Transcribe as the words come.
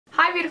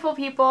Hi beautiful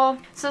people!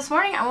 So this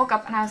morning I woke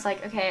up and I was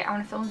like, okay, I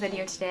want to film a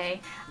video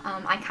today.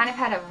 I kind of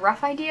had a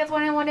rough idea of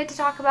what I wanted to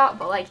talk about,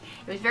 but like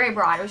it was very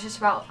broad. It was just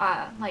about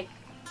like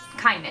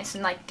kindness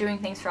and like doing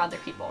things for other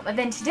people. But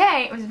then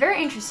today it was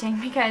very interesting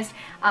because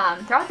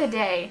throughout the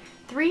day,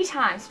 3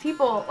 times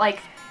people like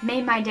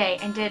made my day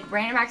and did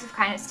random acts of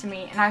kindness to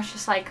me, and I was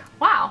just like,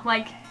 wow,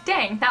 like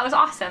dang, that was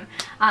awesome.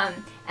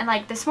 And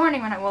like this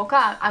morning when I woke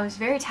up, I was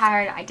very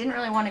tired. I didn't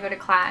really want to go to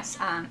class.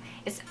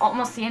 It's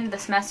almost the end of the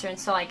semester, and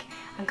so like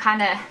I'm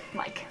kind of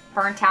like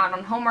burnt out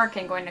on homework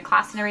and going to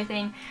class and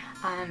everything,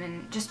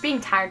 and just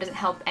being tired doesn't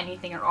help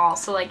anything at all.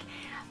 So like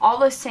all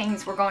those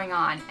things were going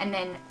on, and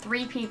then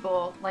 3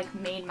 people like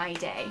made my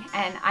day,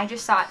 and I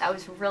just thought that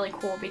was really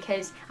cool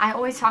because I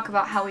always talk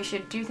about how we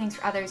should do things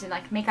for others and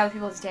like make other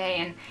people's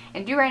day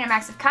and do random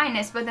acts of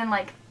kindness, but then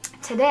like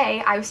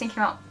today I was thinking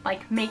about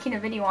like making a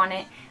video on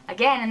it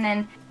again, and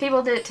then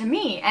people did it to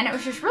me, and it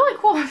was just really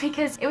cool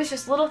because it was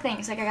just little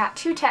things. Like I got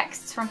 2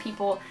 texts from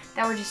people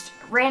that were just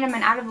random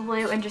and out of the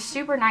blue and just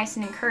super nice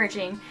and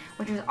encouraging,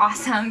 which was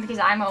awesome because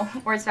I'm a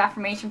words of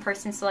affirmation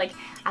person, so like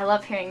I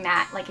love hearing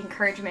that like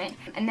encouragement.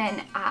 And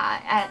then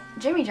at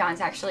Jimmy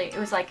John's, actually, it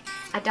was like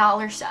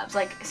 $1 subs,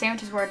 like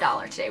sandwiches were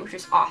 $1 today, which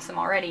was awesome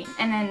already.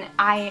 And then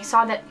I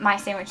saw that my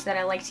sandwich that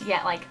I like to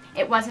get, like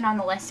it wasn't on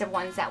the list of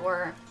ones that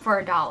were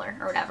for $1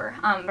 or whatever,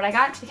 but I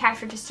got up to the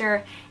cash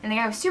register and the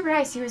guy was super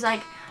nice. He was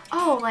like,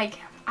 oh, like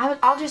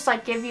I'll just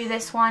like give you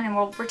this one and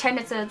we'll pretend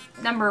it's a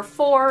number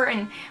 4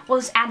 and we'll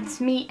just add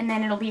this meat and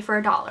then it'll be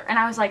for $1. And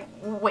I was like,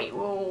 wait,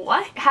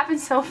 what? It happened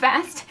so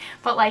fast.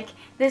 But like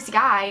this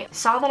guy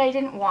saw that I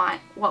didn't want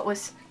what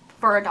was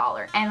for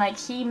 $1, and like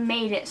he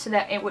made it so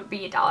that it would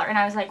be $1, and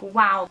I was like,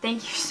 wow,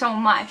 thank you so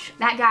much.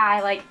 That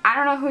guy, like, I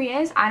don't know who he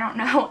is, I don't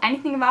know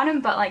anything about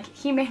him, but like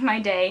he made my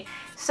day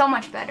so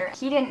much better.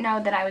 He didn't know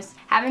that I was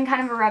having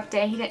kind of a rough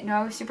day, he didn't know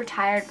I was super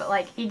tired, but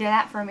like he did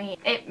that for me.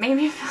 It made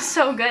me feel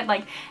so good.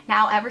 Like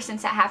now, ever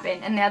since that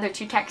happened and the other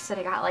 2 texts that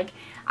I got, like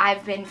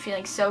I've been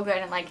feeling so good,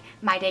 and like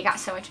my day got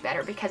so much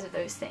better because of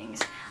those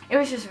things. It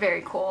was just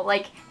very cool,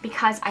 like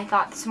because I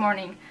thought this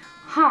morning,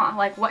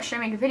 like what should I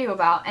make a video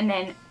about? And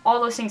then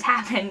all those things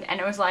happened and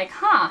it was like,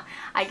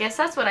 I guess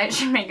that's what I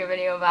should make a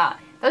video about.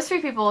 Those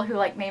 3 people who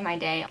like made my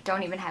day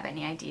don't even have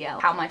any idea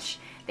how much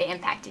they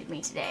impacted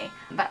me today.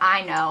 But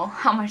I know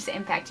how much they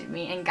impacted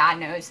me, and God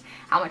knows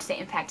how much they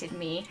impacted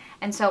me.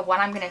 And so what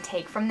I'm going to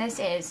take from this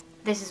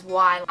is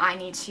why I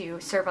need to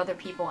serve other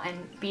people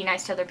and be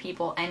nice to other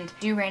people and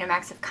do random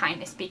acts of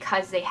kindness,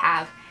 because they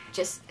have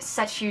just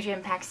such huge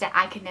impacts that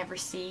I could never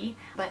see,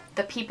 but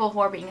the people who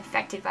are being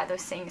affected by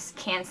those things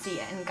can see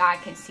it, and God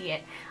can see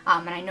it,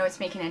 and I know it's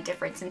making a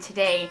difference, and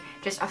today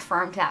just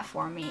affirmed that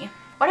for me.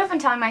 What I've been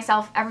telling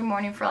myself every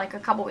morning for like a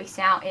couple weeks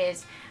now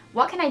is,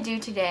 what can I do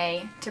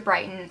today to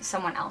brighten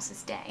someone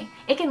else's day?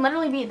 It can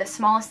literally be the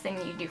smallest thing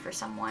that you do for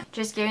someone.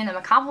 Just giving them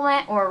a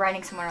compliment, or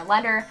writing someone a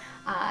letter,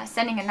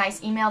 sending a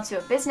nice email to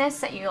a business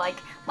that you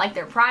like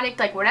their product,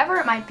 like whatever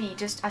it might be,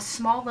 just a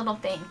small little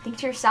thing. Think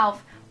to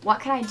yourself, what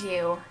can I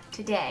do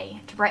today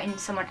to brighten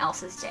someone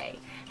else's day?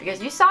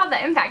 Because you saw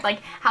the impact,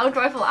 like how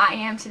joyful I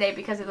am today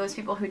because of those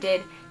people who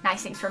did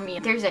nice things for me.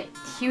 There's a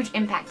huge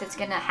impact that's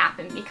gonna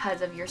happen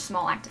because of your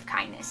small act of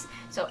kindness.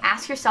 So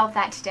ask yourself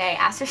that today,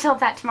 ask yourself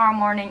that tomorrow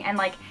morning, and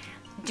like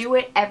do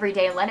it every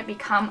day. Let it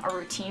become a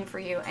routine for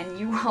you, and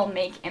you will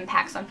make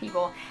impacts on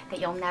people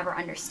that you'll never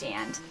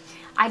understand.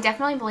 I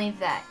definitely believe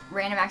that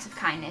random acts of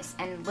kindness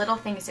and little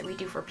things that we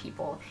do for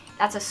people,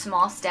 that's a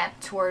small step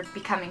toward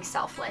becoming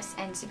selfless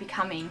and to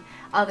becoming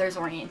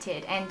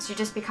others-oriented and to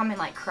just becoming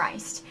like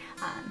Christ.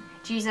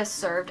 Jesus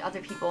served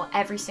other people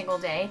every single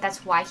day.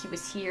 That's why he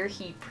was here.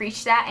 He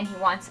preached that, and he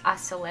wants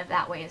us to live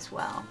that way as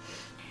well.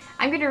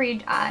 I'm going to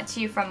read to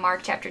you from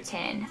Mark chapter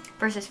 10,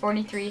 verses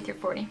 43 through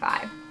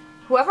 45.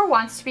 Whoever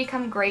wants to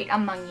become great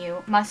among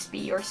you must be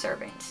your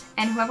servant,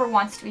 and whoever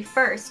wants to be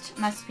first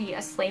must be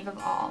a slave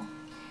of all.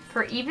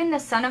 For even the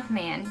Son of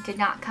Man did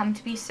not come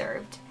to be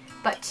served,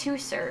 but to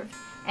serve,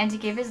 and to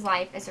give his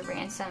life as a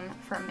ransom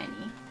for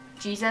many.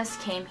 Jesus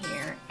came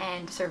here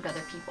and served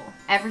other people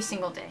every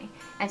single day,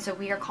 and so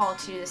we are called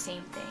to do the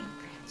same thing.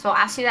 So I'll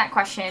ask you that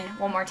question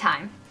one more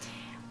time.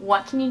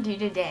 What can you do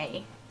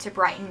today to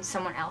brighten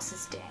someone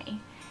else's day?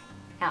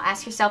 Now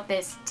ask yourself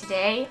this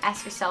today,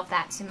 ask yourself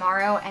that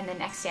tomorrow, and the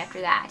next day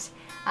after that.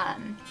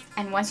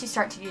 And once you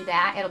start to do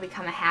that, it'll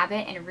become a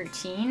habit and a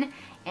routine,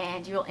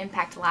 and you will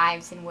impact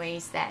lives in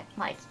ways that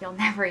like you'll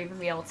never even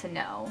be able to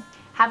know.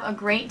 Have a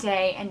great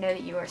day, and know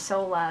that you are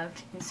so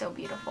loved and so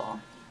beautiful.